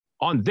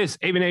On this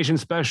AVNation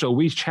special,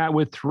 we chat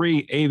with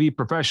three AV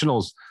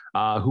professionals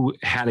who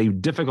had a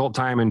difficult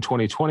time in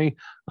 2020,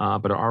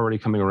 but are already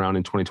coming around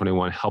in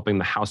 2021, helping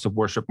the House of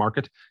Worship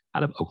market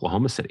out of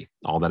Oklahoma City.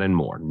 All that and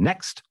more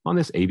next on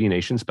this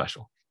AVNation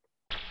special.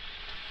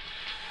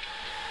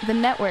 The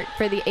network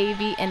for the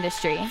AV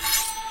industry.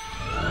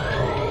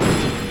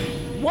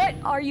 What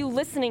are you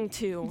listening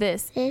to?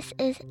 This is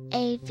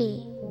AV.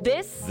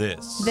 This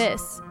is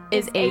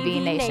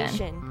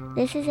AVNation.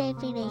 This is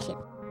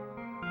AVNation.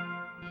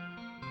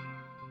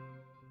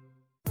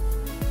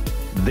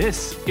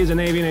 This is an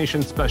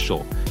AVNation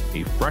special,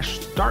 a fresh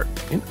start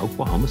in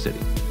Oklahoma City.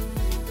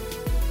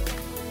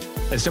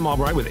 It's Tim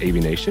Albright with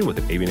AVNation, with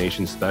an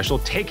AVNation special,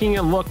 taking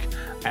a look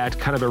at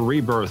kind of a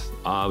rebirth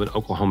of an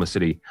Oklahoma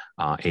City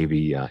AV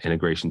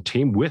integration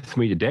team. With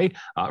me today,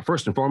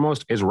 first and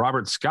foremost, is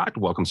Robert Scott.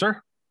 Welcome, sir.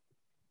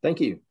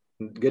 Thank you.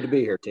 Good to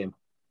be here, Tim.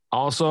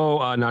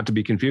 Also, not to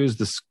be confused,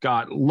 the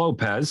Scott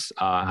Lopez.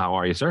 How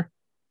are you, sir?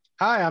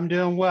 Hi, I'm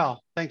doing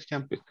well. Thanks,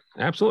 Tim.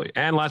 Absolutely.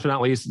 And last but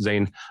not least,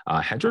 Zane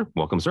Hedger.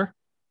 Welcome, sir.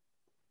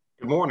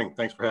 Good morning.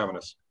 Thanks for having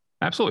us.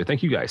 Absolutely.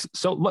 Thank you, guys.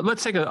 So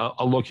let's take a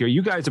look here.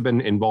 You guys have been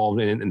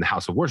involved in the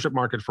House of Worship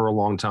market for a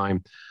long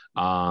time.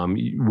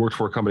 You worked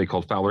for a company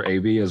called Fowler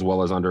AV, as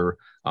well as under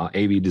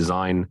AV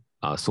Design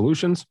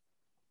Solutions.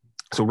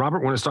 So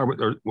Robert, I want to start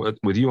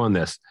with you on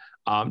this.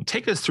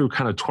 Take us through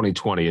kind of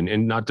 2020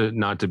 and not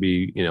to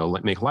be,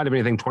 make light of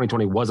anything.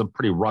 2020 was a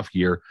pretty rough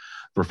year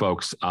for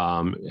folks.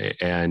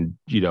 And,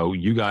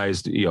 you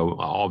guys,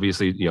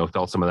 obviously,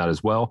 felt some of that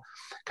as well.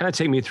 Kind of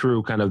take me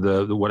through kind of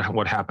the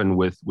what happened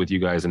with you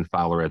guys and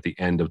Fowler at the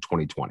end of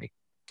 2020.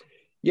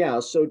 Yeah.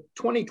 So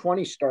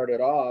 2020 started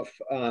off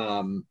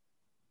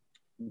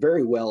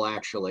very well,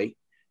 actually.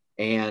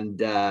 And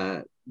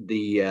the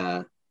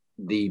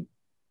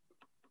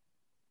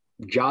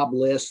job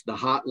list, the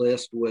hot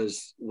list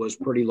was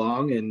pretty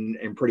long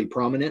and pretty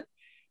prominent.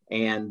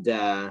 And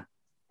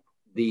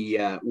we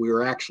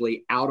were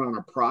actually out on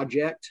a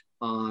project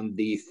on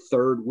the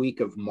third week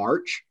of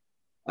March.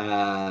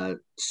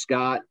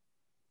 Scott,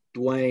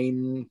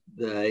 Dwayne,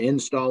 the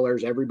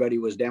installers, everybody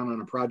was down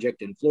on a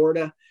project in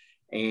Florida,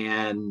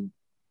 and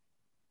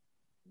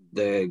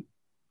the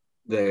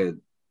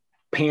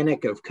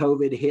panic of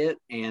COVID hit,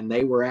 and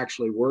they were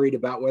actually worried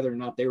about whether or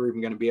not they were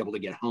even going to be able to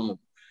get home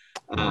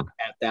at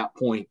that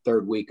point,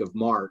 third week of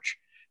March.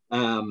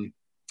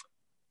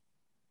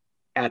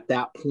 At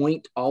that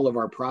point, all of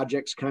our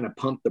projects kind of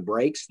pumped the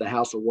brakes. The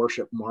House of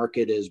Worship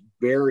market is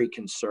very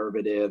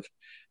conservative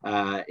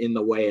in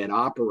the way it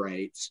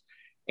operates.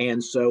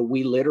 And so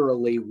we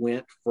literally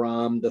went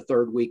from the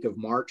third week of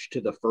March to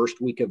the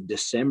first week of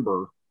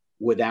December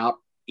without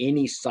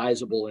any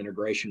sizable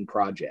integration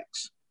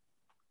projects.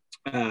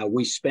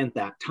 We spent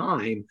that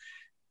time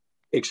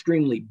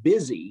extremely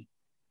busy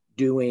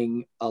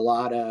doing a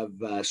lot of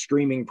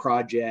streaming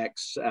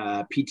projects,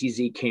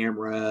 PTZ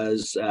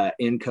cameras,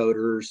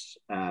 encoders,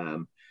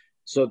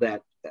 so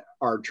that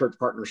our church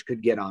partners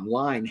could get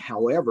online.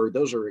 However,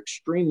 those are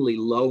extremely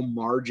low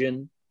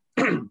margin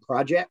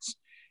projects,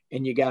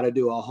 and you got to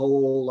do a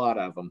whole lot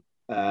of them.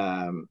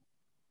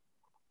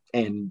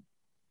 And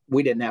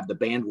we didn't have the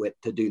bandwidth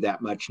to do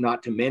that much,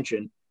 not to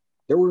mention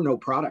there were no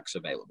products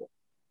available.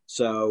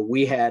 So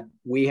we had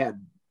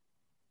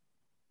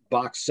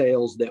box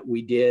sales that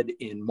we did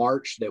in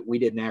March that we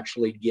didn't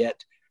actually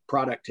get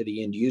product to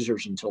the end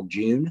users until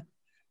June.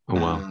 Oh,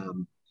 wow.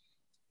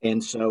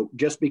 And so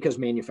just because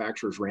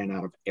manufacturers ran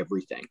out of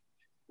everything.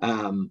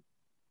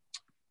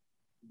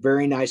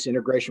 Very nice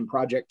integration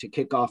project to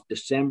kick off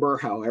December.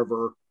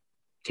 However,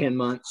 10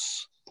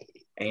 months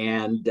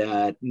and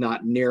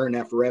not near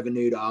enough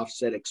revenue to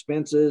offset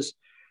expenses.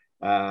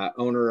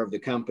 Owner of the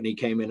company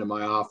came into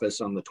my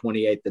office on the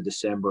 28th of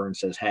December and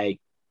says, "Hey,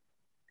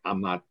 I'm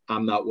not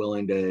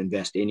willing to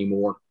invest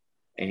anymore,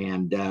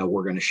 and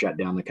we're going to shut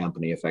down the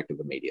company effective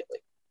immediately."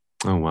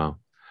 Oh, wow.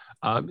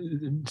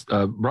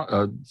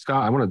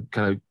 Scott, I want to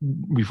kind of,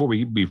 before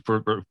we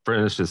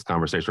finish this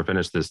conversation or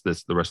finish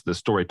the rest of this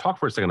story, talk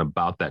for a second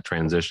about that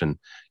transition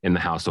in the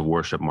House of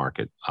Worship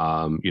market.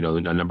 A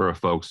number of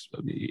folks,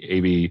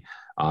 AV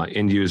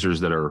end users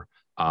that are,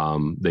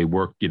 they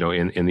work,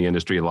 in the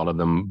industry. A lot of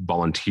them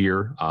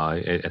volunteer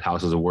at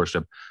houses of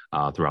worship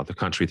throughout the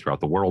country, throughout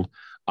the world.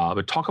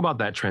 But talk about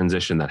that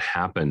transition that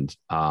happened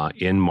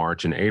in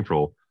March and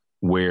April,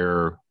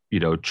 where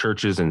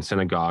churches and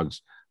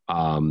synagogues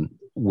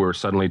were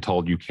suddenly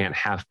told you can't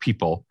have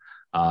people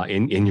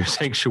in your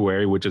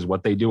sanctuary, which is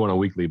what they do on a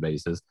weekly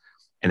basis,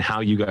 and how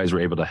you guys were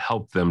able to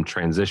help them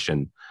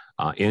transition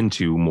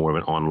into more of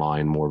an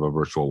online, more of a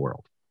virtual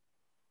world.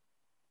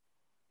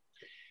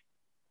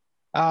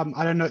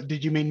 I don't know.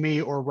 Did you mean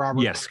me or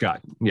Robert? Yes,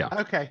 Scott. Yeah.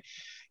 Okay.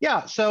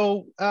 Yeah.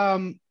 So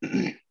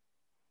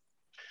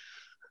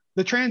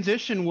the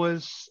transition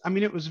was,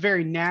 it was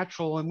very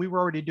natural, and we were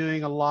already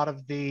doing a lot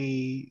of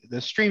the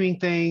streaming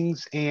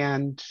things,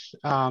 and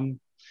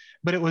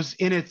but it was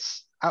in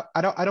its,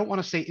 I don't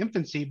want to say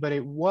infancy, but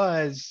it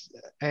was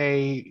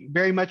a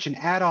very much an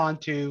add-on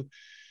to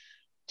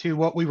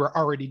what we were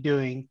already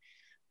doing.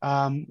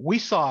 We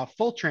saw a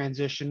full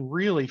transition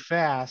really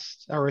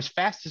fast, or as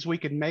fast as we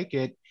could make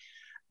it,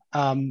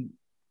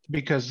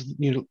 because,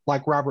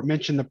 like Robert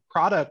mentioned, the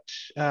product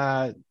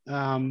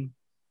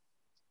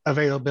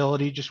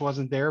availability just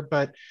wasn't there.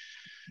 But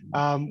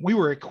we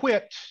were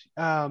equipped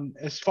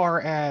as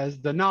far as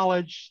the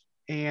knowledge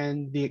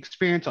and the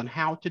experience on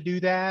how to do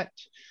that.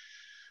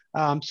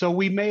 So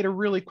we made a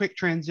really quick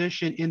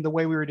transition in the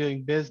way we were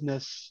doing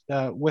business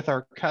with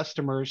our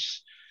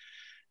customers.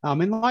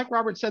 And like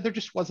Robert said, there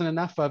just wasn't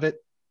enough of it.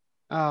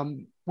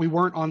 We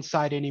weren't on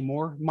site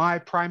anymore. My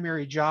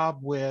primary job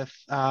with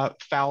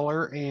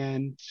Fowler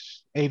and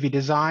AV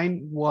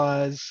Design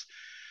was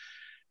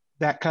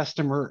that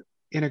customer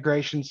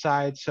integration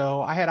side.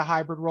 So I had a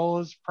hybrid role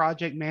as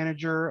project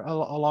manager.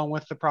 Along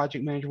with the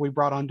project manager, we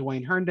brought on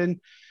Dwayne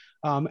Herndon,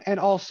 and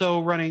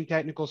also running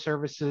technical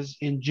services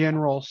in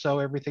general. So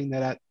everything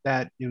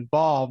that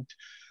involved.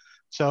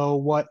 So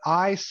what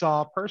I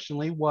saw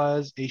personally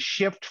was a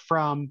shift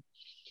from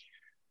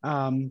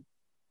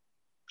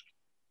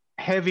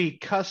heavy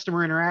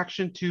customer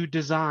interaction to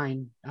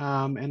design,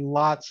 and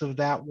lots of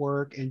that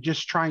work, and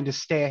just trying to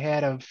stay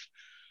ahead of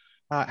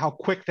how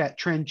quick that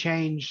trend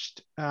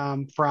changed,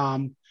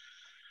 from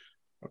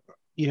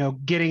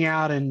getting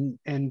out and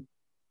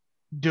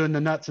doing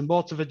the nuts and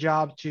bolts of a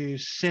job to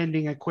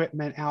sending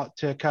equipment out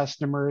to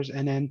customers,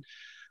 and then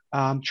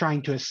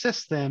trying to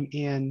assist them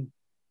in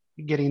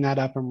getting that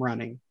up and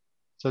running.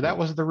 So that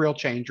was the real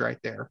change right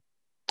there.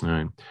 All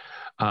right.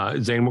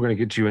 Zane, we're going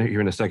to get to you here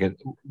in a second.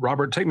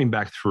 Robert, take me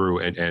back through,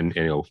 and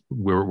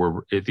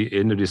we're at the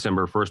end of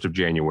December, 1st of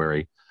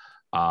January.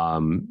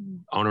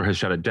 Owner has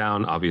shut it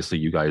down. Obviously,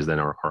 you guys then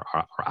are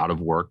out of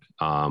work.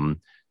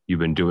 You've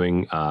been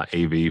doing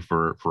AV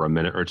for a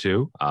minute or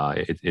two.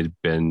 It's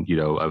been,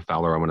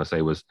 Fowler, I want to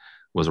say was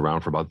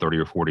around for about 30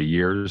 or 40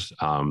 years.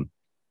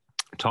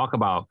 Talk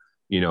about,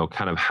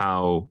 kind of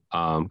how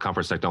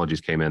Conference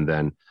Technologies came in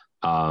then,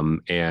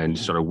 and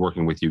started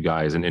working with you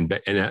guys. And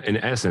in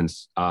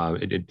essence,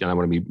 and I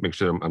want to make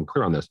sure I'm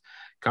clear on this,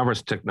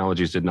 Conference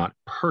Technologies did not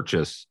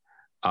purchase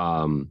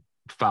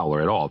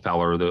Fowler at all.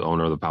 Fowler, the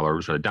owner of the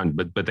Fowler, shut it down,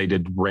 but they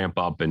did ramp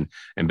up and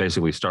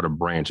basically start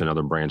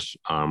another branch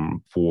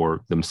for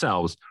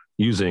themselves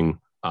using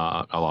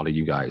a lot of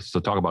you guys.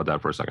 So talk about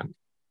that for a second.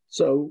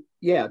 So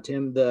yeah,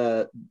 Tim,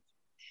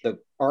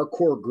 our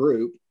core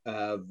group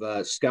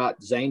of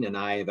Scott, Zane, and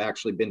I have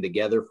actually been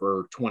together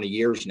for 20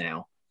 years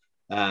now.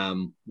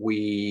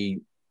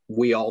 We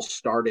all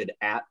started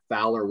at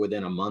Fowler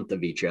within a month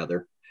of each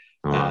other,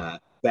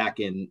 back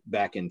in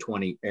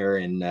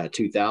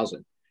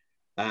 2000.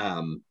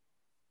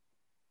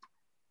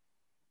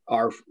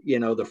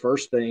 The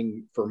first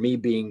thing for me,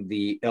 being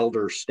the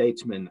elder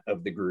statesman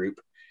of the group,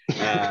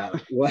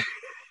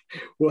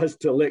 was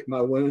to lick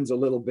my wounds a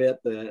little bit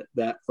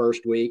that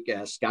first week.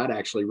 Scott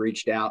actually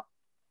reached out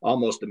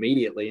almost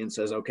immediately and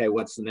says, "Okay,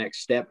 what's the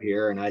next step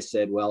here?" And I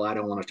said, "Well, I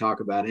don't want to talk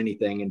about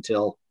anything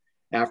until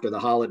after the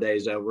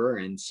holidays over."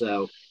 And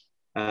so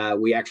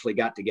we actually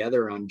got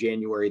together on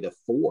January the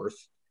 4th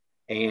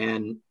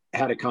and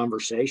had a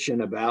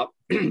conversation about,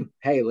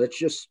 hey, let's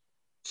just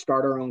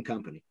start our own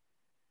company.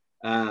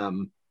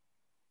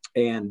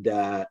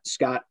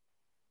 Scott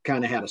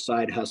kind of had a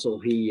side hustle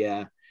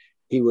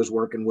he was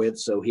working with,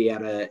 so he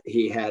had a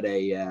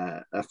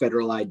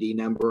federal ID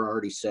number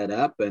already set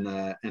up, and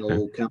a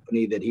little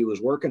company that he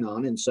was working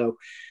on. And so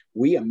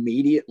we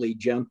immediately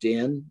jumped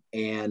in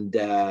and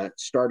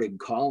started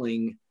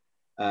calling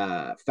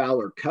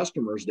Fowler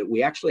customers that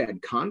we actually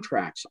had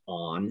contracts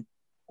on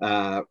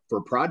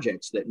for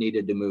projects that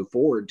needed to move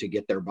forward to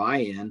get their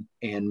buy-in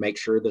and make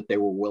sure that they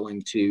were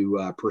willing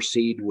to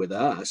proceed with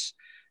us.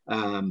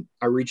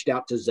 I reached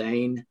out to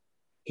Zane.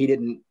 He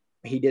didn't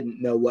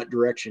know what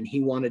direction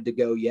he wanted to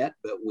go yet,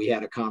 but we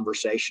had a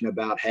conversation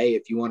about, hey,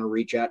 if you want to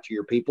reach out to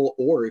your people,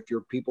 or if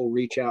your people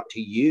reach out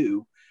to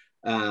you,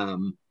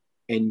 and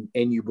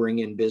you bring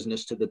in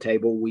business to the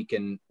table, we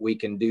can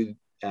do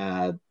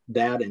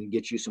that and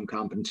get you some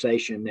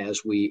compensation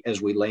as we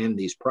land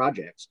these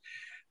projects.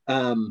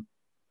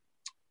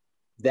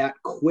 That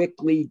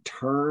quickly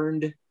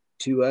turned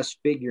to us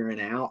figuring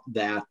out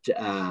that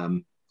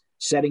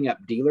setting up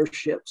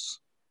dealerships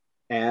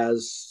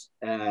as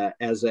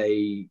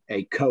a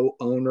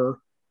co-owner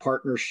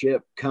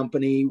partnership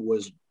company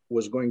was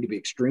going to be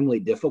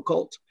extremely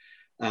difficult,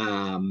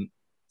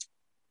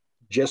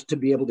 just to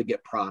be able to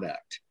get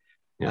product.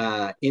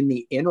 Yeah. In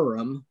the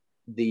interim,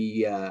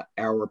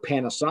 our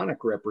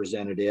Panasonic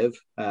representative,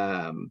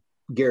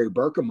 Gary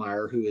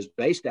Berkemeyer, who is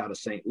based out of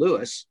St.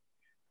 Louis,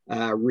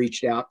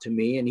 reached out to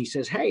me, and he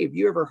says, "Hey, have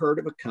you ever heard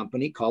of a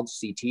company called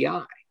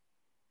CTI?"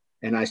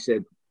 And I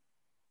said,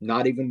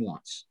 "Not even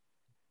once."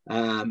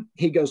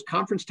 He goes,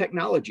 "Conference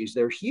Technologies,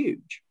 they're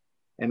huge."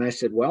 And I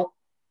said, "Well,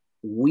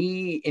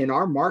 we in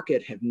our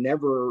market have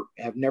never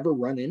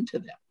run into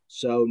them.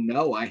 So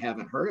no, I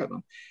haven't heard of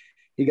them."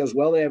 He goes,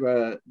 "Well, they have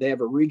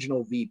a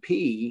regional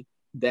VP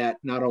that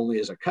not only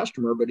is a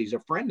customer, but he's a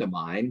friend of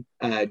mine,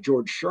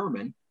 George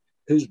Sherman,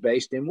 who's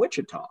based in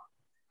Wichita.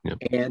 Yep.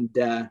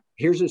 And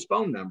here's his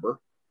phone number.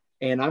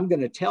 And I'm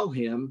going to tell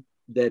him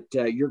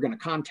that you're going to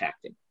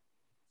contact him.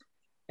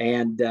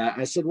 And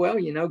I said, well,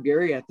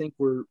 Gary, I think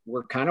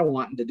we're kind of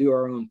wanting to do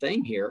our own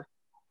thing here.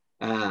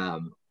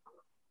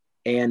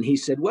 And he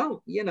said,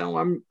 well,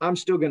 I'm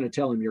still going to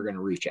tell him you're going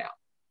to reach out.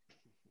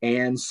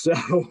 And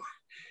so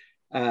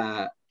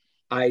I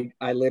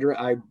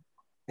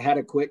had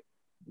a quick,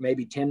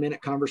 maybe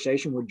 10-minute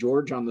conversation with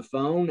George on the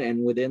phone.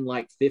 And within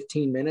like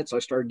 15 minutes, I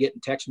started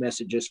getting text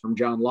messages from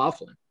John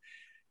Laughlin.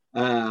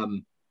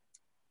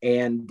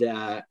 And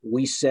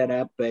we set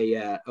up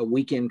a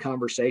weekend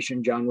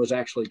conversation. John was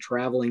actually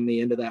traveling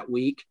the end of that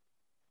week.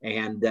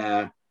 And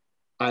I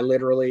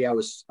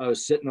was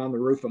sitting on the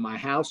roof of my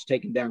house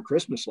taking down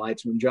Christmas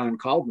lights when John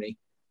called me.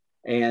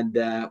 And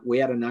we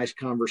had a nice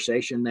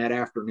conversation that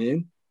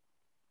afternoon,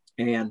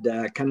 and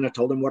kind of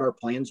told him what our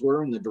plans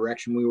were and the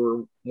direction we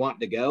were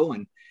wanting to go.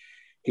 And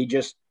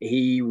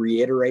he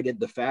reiterated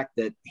the fact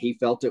that he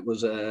felt it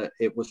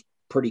was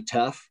pretty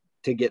tough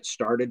to get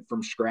started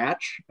from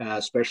scratch,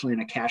 especially in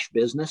a cash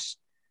business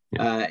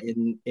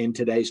in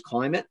today's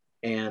climate.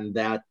 And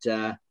that,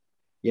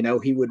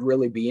 he would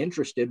really be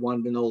interested,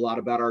 wanted to know a lot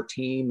about our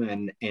team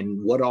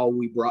and what all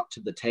we brought to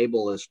the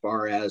table as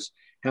far as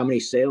how many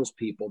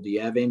salespeople, do you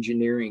have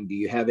engineering? Do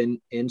you have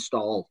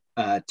install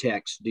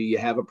techs? Do you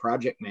have a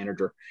project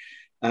manager?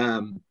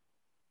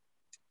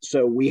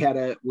 So we had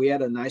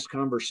a nice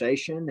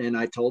conversation, and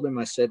I told him,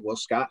 I said, well,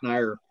 Scott and I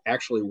are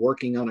actually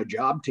working on a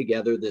job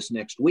together this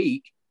next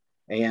week.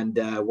 And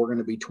we're going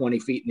to be 20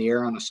 feet in the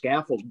air on a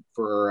scaffold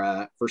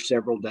for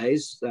several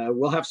days.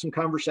 We'll have some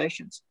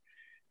conversations.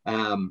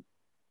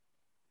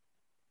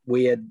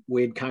 We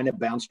had kind of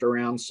bounced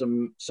around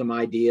some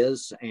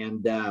ideas,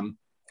 and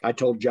I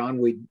told John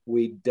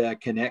we'd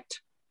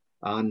connect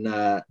on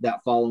that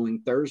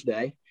following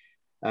Thursday.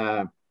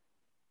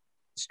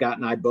 Scott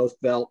and I both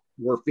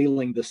were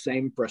feeling the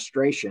same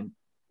frustration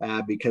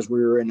because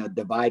we were in a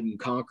divide and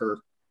conquer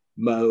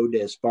mode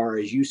as far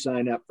as you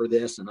sign up for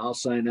this and I'll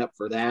sign up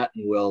for that,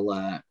 and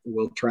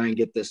we'll try and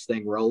get this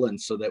thing rolling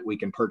so that we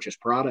can purchase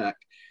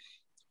product.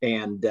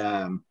 And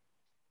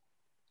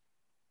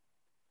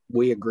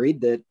we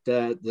agreed that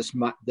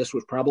this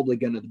was probably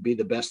going to be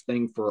the best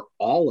thing for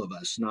all of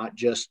us, not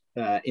just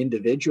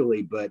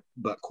individually, but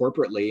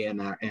corporately,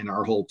 and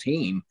our whole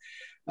team.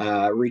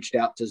 Reached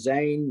out to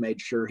Zane,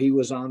 made sure he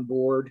was on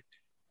board.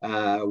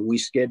 We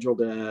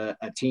scheduled a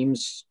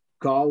Teams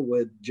call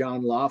with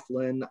John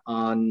Laughlin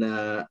on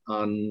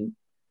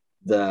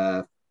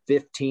the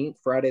 15th,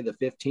 Friday the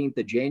 15th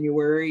of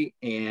January,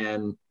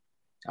 and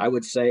I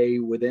would say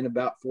within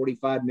about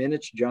 45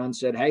 minutes, John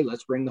said, hey,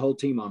 let's bring the whole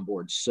team on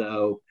board.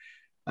 So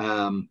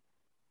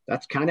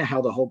that's kind of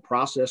how the whole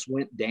process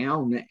went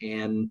down.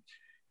 And,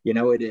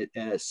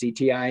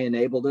 CTI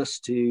enabled us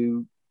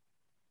to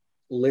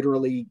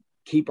literally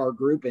keep our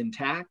group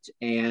intact.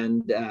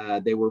 And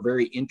they were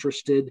very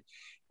interested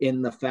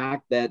in the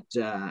fact that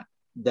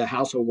the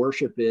house of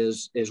worship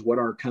is what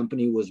our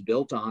company was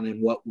built on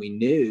and what we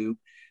knew.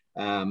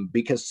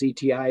 Because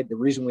CTI, the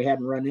reason we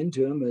hadn't run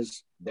into them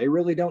is they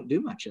really don't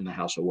do much in the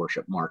house of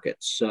worship market.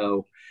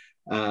 So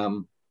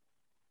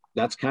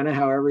that's kind of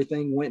how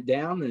everything went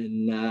down.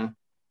 And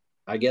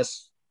I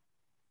guess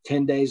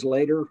 10 days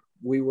later,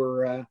 we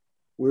were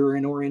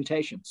in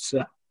orientation.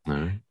 So. All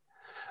right.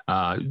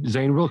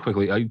 Zane, real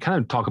quickly,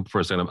 kind of talk for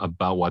a second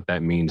about what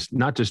that means,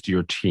 not just to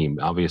your team.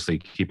 Obviously,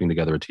 keeping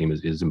together a team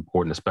is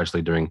important,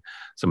 especially during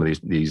some of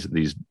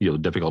these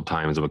difficult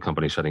times of a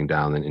company shutting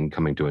down and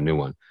coming to a new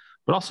one,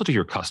 but also to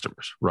your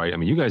customers, right? I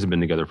mean, you guys have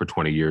been together for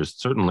 20 years.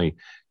 Certainly,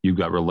 you've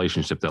got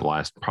relationships that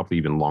last probably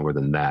even longer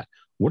than that.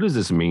 What does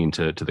this mean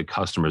to the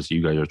customers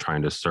you guys are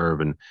trying to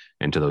serve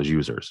and to those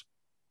users?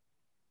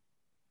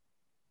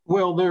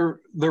 Well,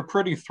 they're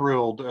pretty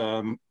thrilled.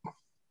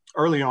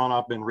 Early on,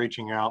 I've been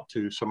reaching out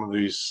to some of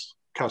these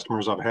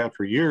customers I've had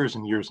for years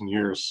and years and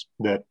years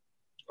that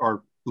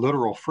are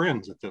literal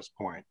friends at this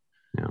point.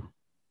 Yeah.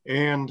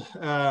 And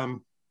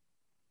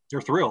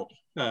they're thrilled.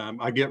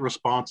 I get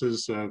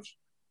responses of,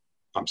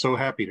 I'm so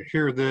happy to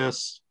hear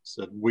this.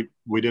 Said we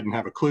didn't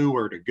have a clue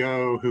where to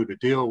go, who to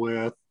deal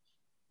with.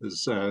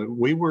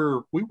 We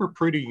were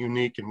pretty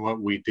unique in what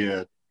we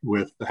did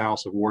with the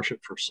house of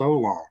worship for so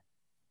long.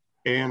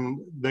 And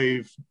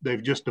they've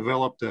just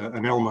developed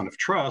an element of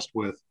trust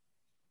with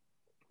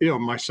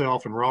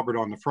myself and Robert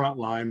on the front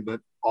line, but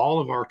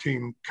all of our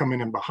team coming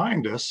in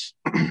behind us.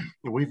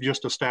 We've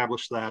just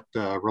established that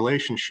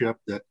relationship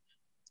that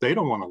they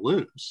don't want to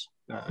lose.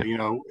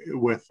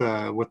 With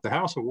the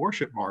house of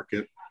worship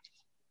market,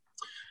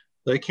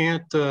 they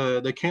can't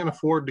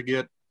afford to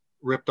get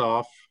ripped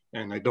off,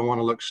 and they don't want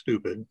to look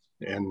stupid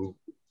and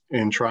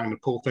trying to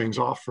pull things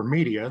off for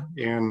media.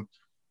 And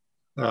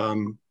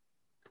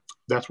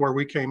that's where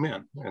we came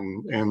in,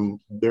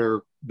 and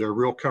they're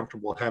real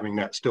comfortable having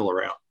that still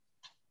around.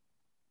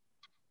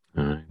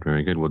 All right,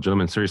 very good. Well,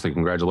 gentlemen, seriously,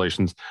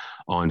 congratulations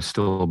on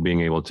still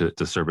being able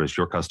to service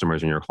your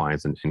customers and your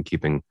clients and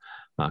keeping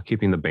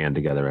the band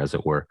together, as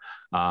it were.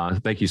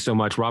 Thank you so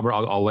much, Robert.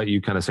 I'll let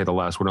you kind of say the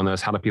last word on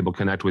this. How do people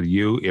connect with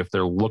you if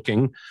they're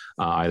looking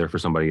either for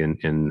somebody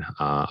in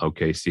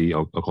OKC,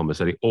 Oklahoma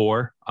City,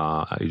 or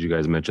as you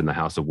guys mentioned, the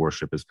House of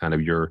Worship is kind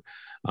of the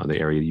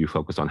area you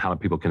focus on. How do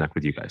people connect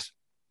with you guys?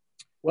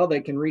 Well,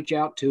 they can reach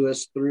out to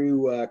us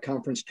through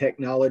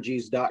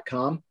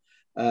conferencetechnologies.com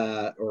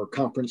or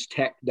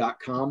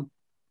conferencetech.com.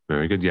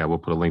 Very good. Yeah, we'll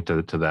put a link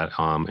to that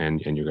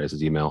and your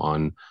guys' email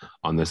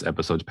on this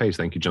episode's page.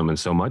 Thank you, gentlemen,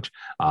 so much.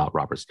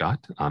 Robert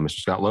Scott,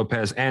 Mr. Scott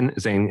Lopez, and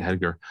Zane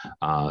Hedger,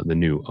 the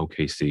new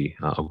OKC,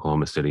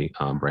 Oklahoma City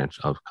branch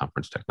of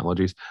Conference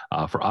Technologies.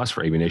 For us,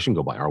 for AVNation,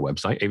 go by our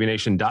website,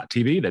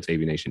 avnation.tv. That's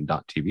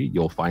avnation.tv.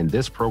 You'll find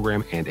this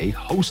program and a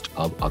host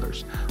of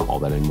others. All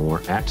that and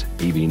more at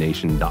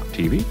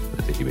avnation.tv.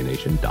 That's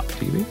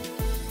avnation.tv.